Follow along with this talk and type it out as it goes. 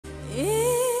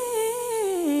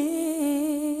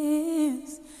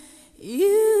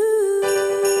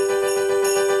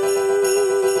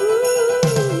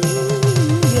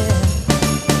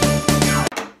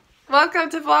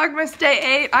to Vlogmas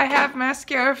day 8. I have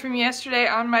mascara from yesterday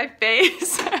on my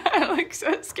face. I look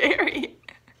so scary.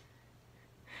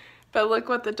 But look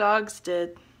what the dogs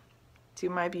did to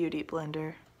my beauty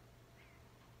blender.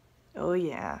 Oh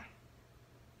yeah.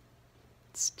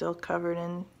 It's still covered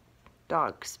in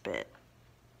dog spit.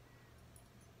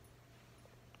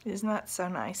 Isn't that so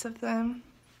nice of them?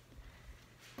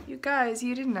 You guys,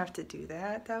 you didn't have to do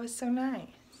that. That was so nice.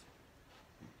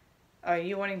 Are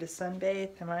you wanting to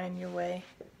sunbathe? Am I in your way?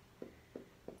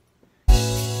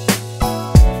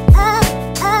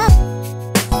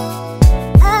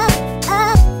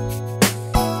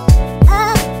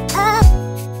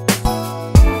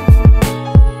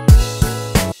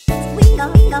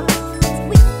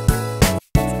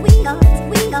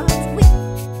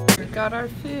 We got our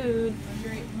food.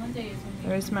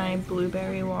 There's my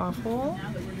blueberry waffle,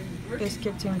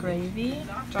 biscuits and gravy.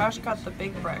 Josh got the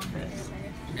big breakfast.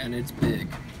 And it's big.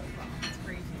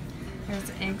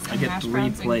 There's eggs and hash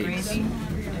browns and gravy,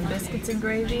 and biscuits and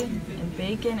gravy, and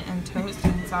bacon and toast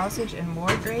and sausage and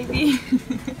more gravy.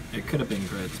 It could have been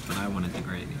grits, but I wanted the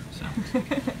gravy, so.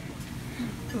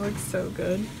 It looks so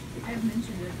good. I've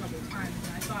mentioned it a couple of times,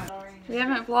 and I thought. We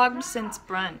haven't vlogged since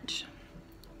brunch.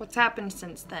 What's happened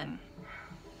since then?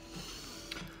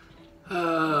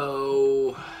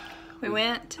 Oh. We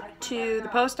went to the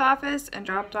post office and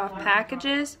dropped off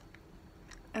packages.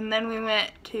 And then we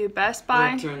went to Best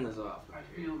Buy. Turn this off.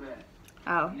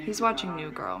 Oh, he's watching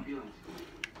New Girl.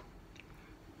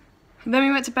 And then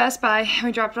we went to Best Buy.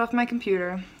 We dropped off my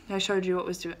computer. I showed you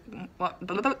what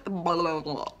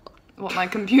my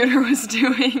computer was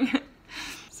doing.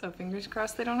 So fingers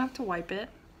crossed they don't have to wipe it.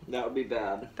 That would be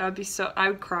bad. That would be so.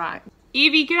 I would cry.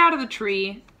 Evie, get out of the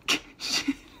tree.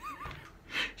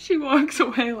 She walks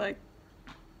away like.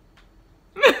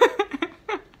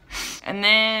 And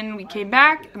then we came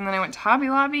back, and then I went to Hobby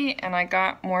Lobby, and I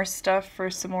got more stuff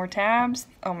for some more tabs.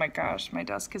 Oh my gosh, my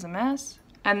desk is a mess.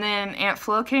 And then Aunt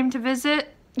Flo came to visit.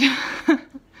 So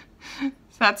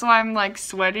that's why I'm like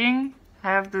sweating. I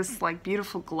have this like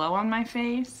beautiful glow on my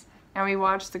face. And we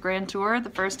watched the Grand Tour, the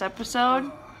first episode.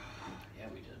 Yeah,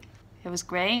 we did. It was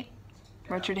great.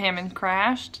 Richard Hammond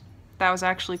crashed. That was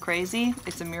actually crazy.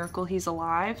 It's a miracle he's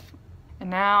alive.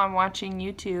 And now I'm watching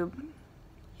YouTube,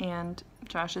 and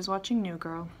Josh is watching New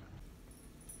Girl.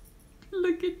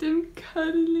 Look at them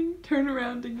cuddling. Turn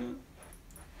around again.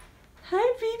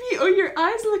 Hi, baby. Oh, your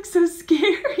eyes look so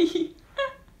scary.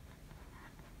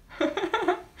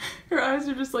 Her eyes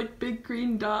are just like big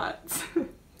green dots.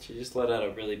 She just let out a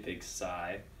really big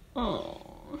sigh.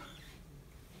 Oh.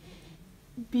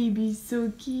 Baby's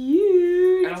so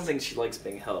cute. I don't think she likes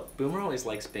being held. Boomer always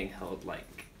likes being held like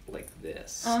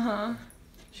this. Uh-huh.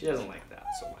 She doesn't like that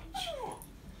so much.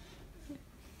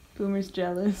 Boomer's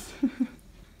jealous.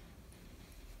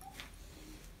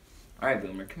 Alright,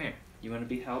 Boomer, come here. You want to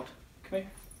be held? Come here.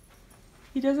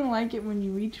 He doesn't like it when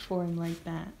you reach for him like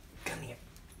that. Come here.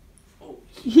 Oh.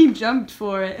 He jumped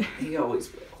for it. He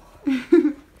always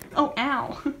will. Oh,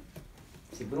 ow.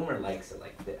 See, Boomer likes it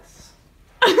like this.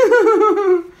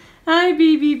 Hi,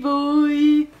 baby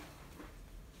boy.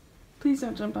 Please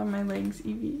don't jump on my legs,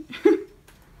 Evie.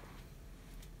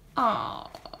 Aww.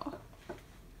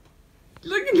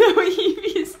 Look at how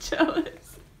Evie is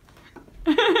jealous.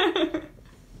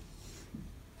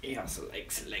 He also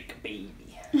likes it like a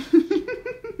baby. Yeah,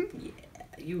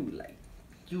 you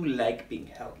like being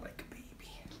held like a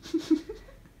baby.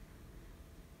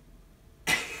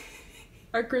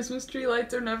 Our Christmas tree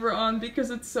lights are never on because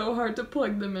it's so hard to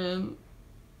plug them in.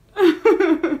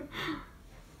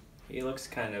 He looks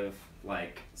kind of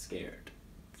like scared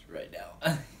right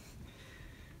now.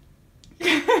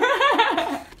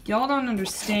 Y'all don't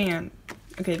understand.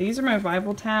 Okay, these are my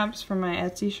Bible tabs from my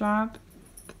Etsy shop.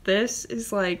 This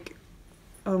is like,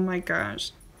 oh my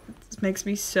gosh. This makes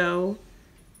me so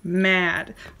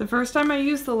mad. The first time I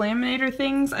used the laminator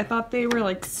things, I thought they were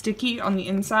like sticky on the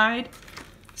inside.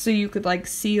 So you could like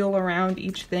seal around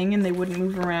each thing and they wouldn't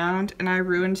move around, and I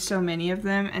ruined so many of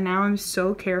them, and now I'm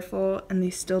so careful and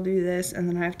they still do this, and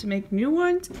then I have to make new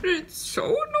ones. It's so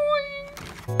annoying.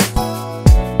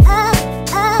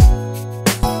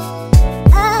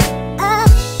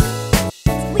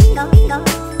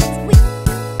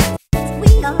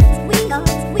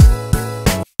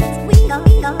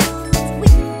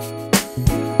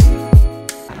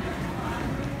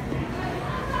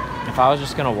 If I was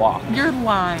just gonna walk. You're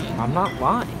lying. I'm not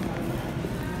lying.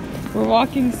 We're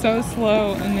walking so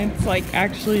slow and it's like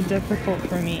actually difficult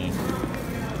for me.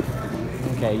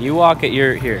 Okay, you walk at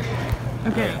your here.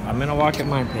 Okay. I'm gonna walk at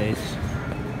my pace.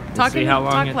 Talk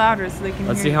louder so they can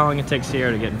Let's hear see you. how long it takes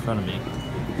Sierra to get in front of me.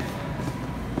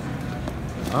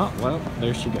 Oh, well,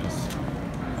 there she goes.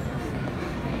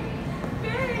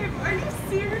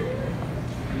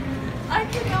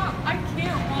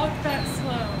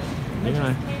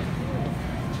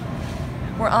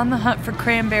 We're on the hunt for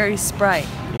cranberry Sprite.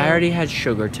 I already had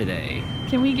sugar today.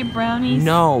 Can we get brownies?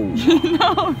 No.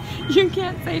 No, you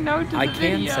can't say no to the I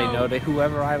can video. say no to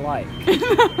whoever I like.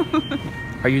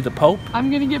 Are you the Pope?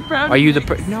 I'm gonna get brownies. Are you the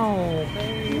No,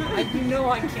 babe. You know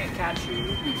I can't catch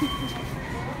you.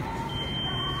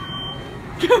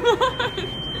 Come on.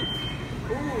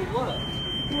 Ooh, look.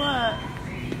 What?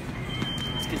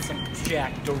 Let's get some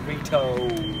Jack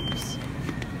Doritos.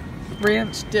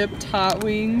 Ranch dipped hot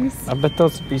wings. I bet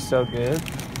those would be so good.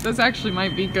 Those actually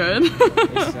might be good.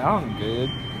 They sound good.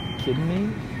 Kidding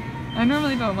me? I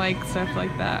normally don't like stuff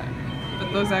like that,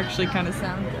 but those actually kind of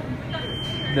sound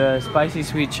good. The spicy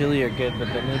sweet chili are good, but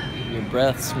they make your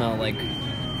breath smell like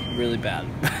really bad.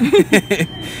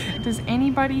 Does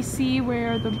anybody see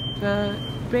where the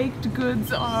baked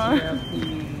goods are? Yeah,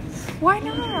 please. Why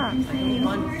not? I don't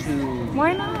want to.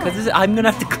 Why not? Because I'm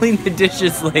gonna have to clean the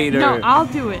dishes later. No, I'll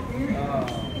do it.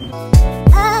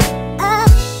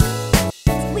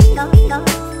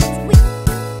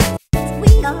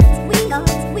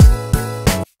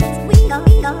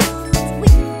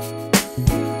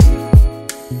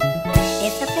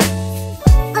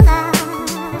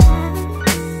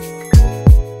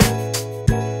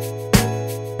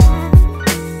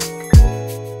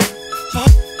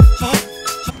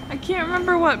 I can't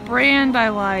remember what brand I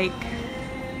like.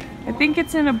 I think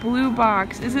it's in a blue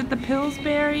box. Is it the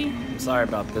Pillsbury? Sorry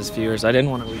about this, viewers. I didn't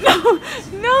want to leave. No,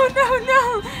 no,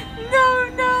 no, no,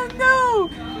 no, no,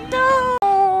 no,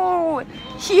 no.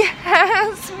 He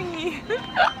has me. No,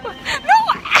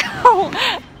 ow.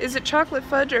 Is it chocolate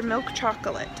fudge or milk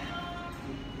chocolate?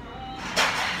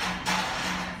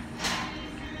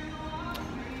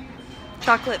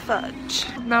 Chocolate fudge.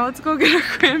 Now let's go get our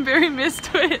cranberry mist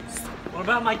twist. What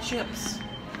about my chips?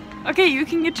 Okay, you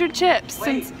can get your chips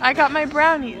since I got my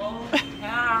brownies.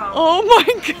 Ow. Oh my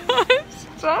gosh.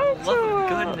 Stop.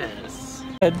 Love of goodness.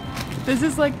 This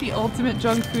is like the ultimate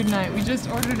junk food night. We just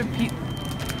ordered a pizza.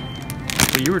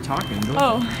 Well, you were talking.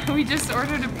 We just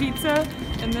ordered a pizza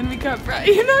and then we got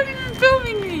You're not even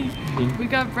filming me. We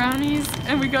got brownies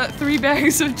and we got 3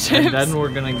 bags of chips. And then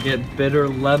we're gonna get bitter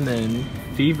lemon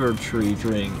fever tree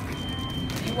drink.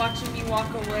 You watching me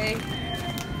walk away?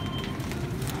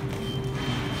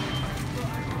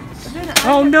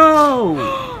 Oh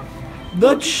no!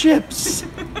 The chips!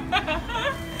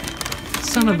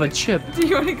 Son of a chip. Do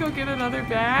you want to go get another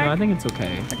bag? No, I think it's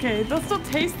okay. Okay, they'll still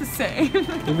taste the same.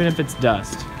 Even if it's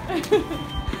dust.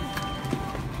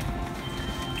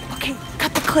 Okay,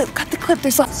 cut the clip, cut the clip.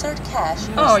 There's lots. Insert cash.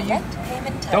 Oh, you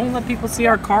Payment type. Don't let people see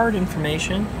our card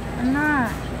information. I'm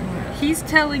not. He's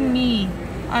telling me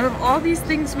out of all these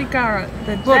things we got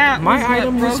that Look, that my was what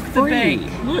item was broke the free.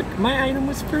 bank. Look, my item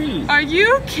was free. Are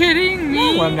you kidding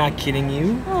me? No, I'm not kidding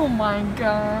you. Oh my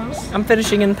gosh. I'm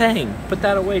finishing and paying. Put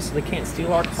that away so they can't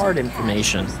steal our card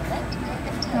information.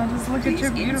 Now just look at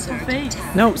your beautiful face.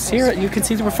 No, Sarah, you can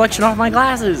see the reflection off my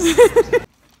glasses.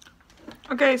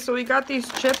 Okay, so we got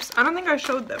these chips. I don't think I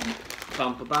showed them.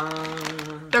 Bum, ba,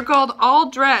 bum. They're called All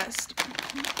Dressed.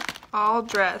 All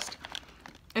Dressed.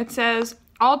 It says,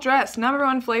 all dressed,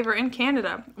 #1 flavor in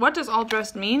Canada. What does all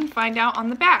dressed mean? Find out on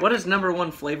the back. What does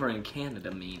 #1 flavor in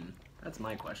Canada mean? That's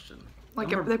my question. Like,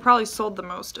 they probably sold the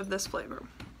most of this flavor.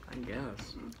 I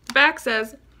guess. The back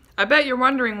says, I bet you're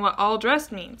wondering what all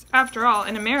dressed means. After all,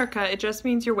 in America, it just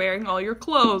means you're wearing all your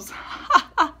clothes.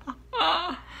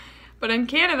 But in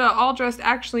Canada, all dressed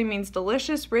actually means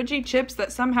delicious, ridgy chips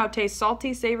that somehow taste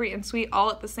salty, savory, and sweet all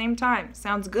at the same time.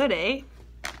 Sounds good, eh?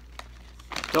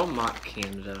 Don't mock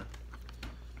Canada.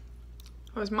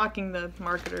 I was mocking the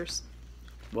marketers.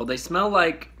 Well, they smell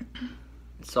like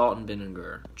salt and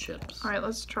vinegar chips. Alright,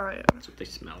 let's try it. That's what they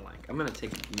smell like. I'm gonna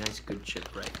take a nice good chip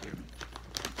right here.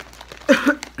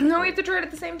 No, we have to try it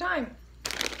at the same time.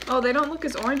 Oh, they don't look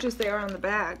as orange as they are on the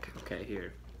bag. Okay,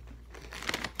 here.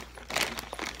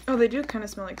 Oh, they do kind of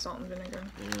smell like salt and vinegar.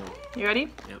 Yeah. You ready?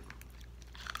 Yep.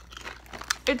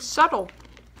 It's subtle.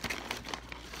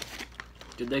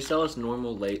 Did they sell us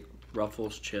normal late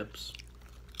Ruffles chips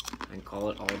and call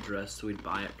it all dressed so we'd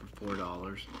buy it for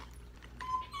 $4?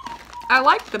 I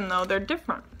like them though. They're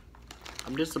different.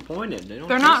 I'm disappointed.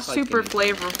 They're not super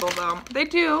flavorful though. They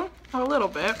do a little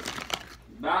bit.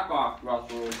 Back off,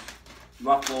 Ruffles.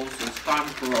 Ruffles, it's time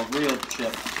for a real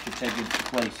chip to take its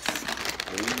place.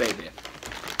 Oh, baby.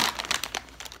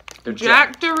 They're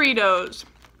Jack Doritos.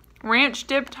 Ranch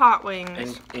dipped hot wings.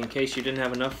 And in case you didn't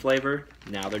have enough flavor,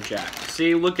 now they're Jack.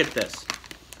 See, look at this.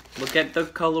 Look at the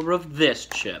color of this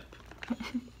chip.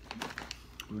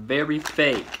 Very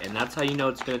fake, and that's how you know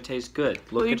it's going to taste good.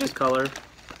 Look at the color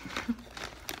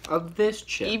of this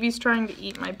chip. Evie's trying to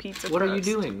eat my pizza What crust. are you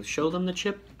doing? Show them the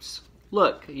chips.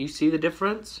 Look, you see the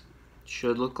difference?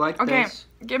 Should look like Okay, this.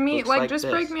 give me, Looks like, like just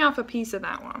this. break me off a piece of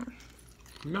that one.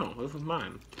 No, this is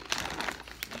mine.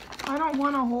 I don't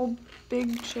want a whole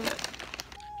big chip.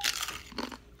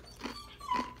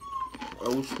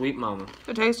 Oh, sweet mama.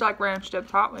 It tastes like ranch dipped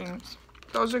hot wings.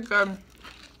 Those are good.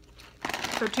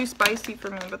 They're too spicy for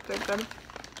me, but they're good.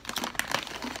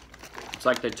 It's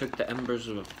like they took the embers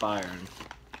of a fire and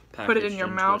Put it in packaged your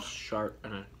into mouth. a sharp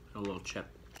and a little chip.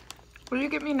 Will you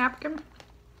get me a napkin?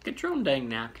 Get your own dang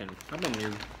napkin. I've been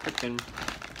here picking.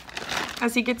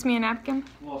 As he gets me a napkin?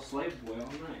 Little slave boy all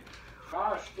night.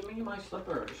 Josh, give me my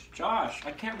slippers. Josh,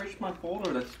 I can't reach my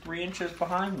folder that's 3 inches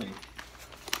behind me.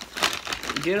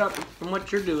 Get up from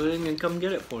what you're doing and come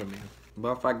get it for me.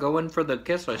 But if I go in for the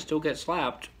kiss, I still get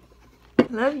slapped.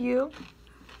 Love you.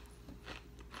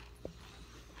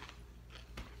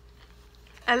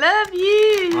 I love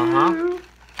you. Uh-huh.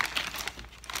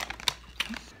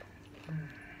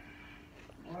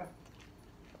 What?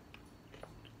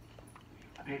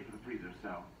 I paid for the freezer,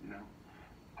 so, you know,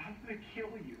 I'm gonna kill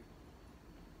you.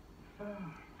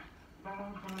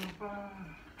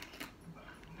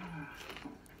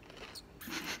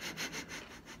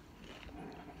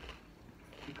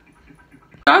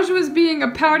 Joshua's being a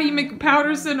pouty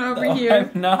McPowderson over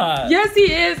here. I'm not. Yes,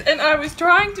 he is, and I was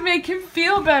trying to make him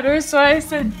feel better, so I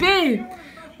said, babe,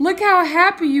 look how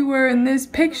happy you were in this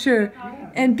picture,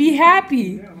 and be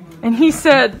happy. And he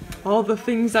said, all the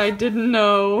things I didn't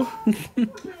know.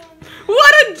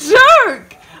 What a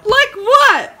jerk! Like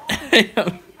what? Is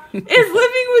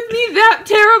living with me that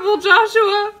terrible,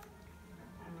 Joshua?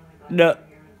 No.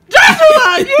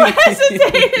 Joshua, you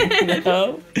hesitated!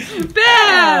 No.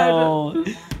 Bad! Oh,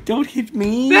 don't hit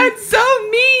me. That's so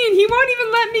mean! He won't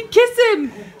even let me kiss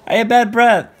him! I had bad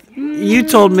breath. You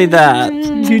told me that.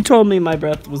 You told me my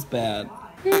breath was bad.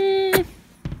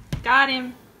 Got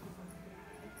him.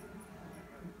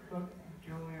 Look,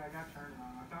 Joey, I got turned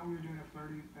on. I thought we were doing a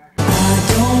flirty